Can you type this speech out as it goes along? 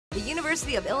The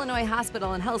University of Illinois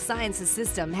Hospital and Health Sciences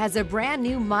System has a brand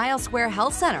new Mile Square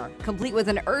Health Center, complete with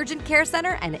an urgent care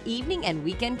center and evening and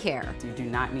weekend care. You do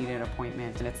not need an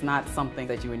appointment, and it's not something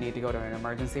that you would need to go to an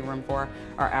emergency room for.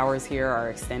 Our hours here are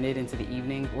extended into the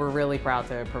evening. We're really proud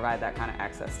to provide that kind of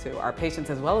access to our patients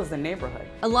as well as the neighborhood.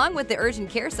 Along with the urgent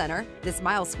care center, this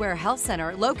Mile Square Health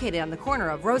Center, located on the corner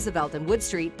of Roosevelt and Wood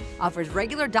Street, offers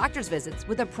regular doctor's visits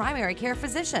with a primary care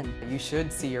physician. You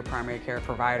should see your primary care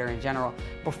provider in general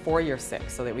before you're sick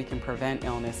so that we can prevent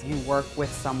illness. You work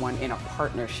with someone in a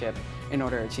partnership in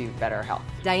order to achieve better health.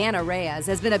 Diana Reyes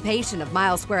has been a patient of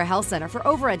Mile Square Health Center for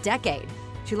over a decade.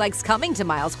 She likes coming to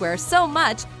Mile Square so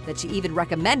much that she even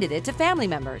recommended it to family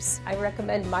members. I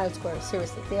recommend Mile Square,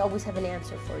 seriously. They always have an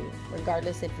answer for you,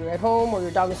 regardless if you're at home or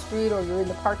you're down the street or you're in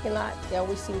the parking lot. They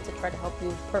always seem to try to help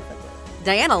you perfectly.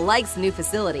 Diana likes the new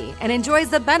facility and enjoys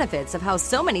the benefits of how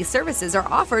so many services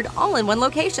are offered all in one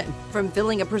location. From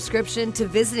filling a prescription to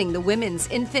visiting the Women's,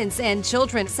 Infants, and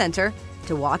Children's Center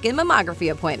to walk-in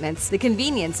mammography appointments, the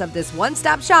convenience of this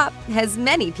one-stop shop has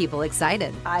many people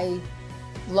excited. I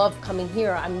love coming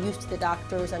here. I'm used to the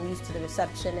doctors, I'm used to the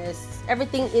receptionists.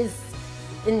 Everything is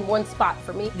in one spot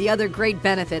for me. The other great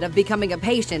benefit of becoming a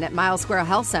patient at Mile Square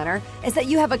Health Center is that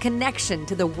you have a connection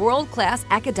to the world-class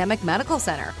academic medical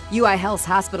center. UI Health's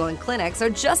hospital and clinics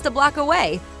are just a block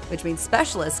away, which means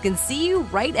specialists can see you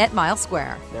right at Mile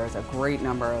Square. There's a great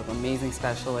number of amazing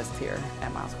specialists here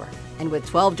at Mile Square. And with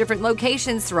 12 different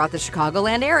locations throughout the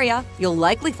Chicagoland area, you'll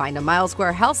likely find a Mile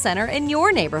Square Health Center in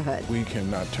your neighborhood. We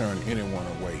cannot turn anyone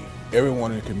away.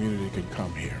 Everyone in the community can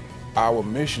come here. Our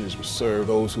mission is to serve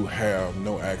those who have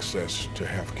no access to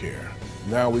health care.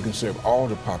 Now we can serve all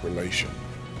the population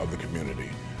of the community,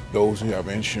 those who have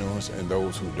insurance and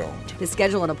those who don't. To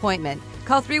schedule an appointment,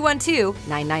 call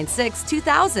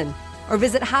 312-996-2000 or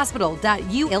visit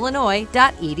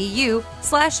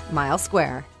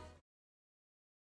hospital.uillinois.edu/milesquare.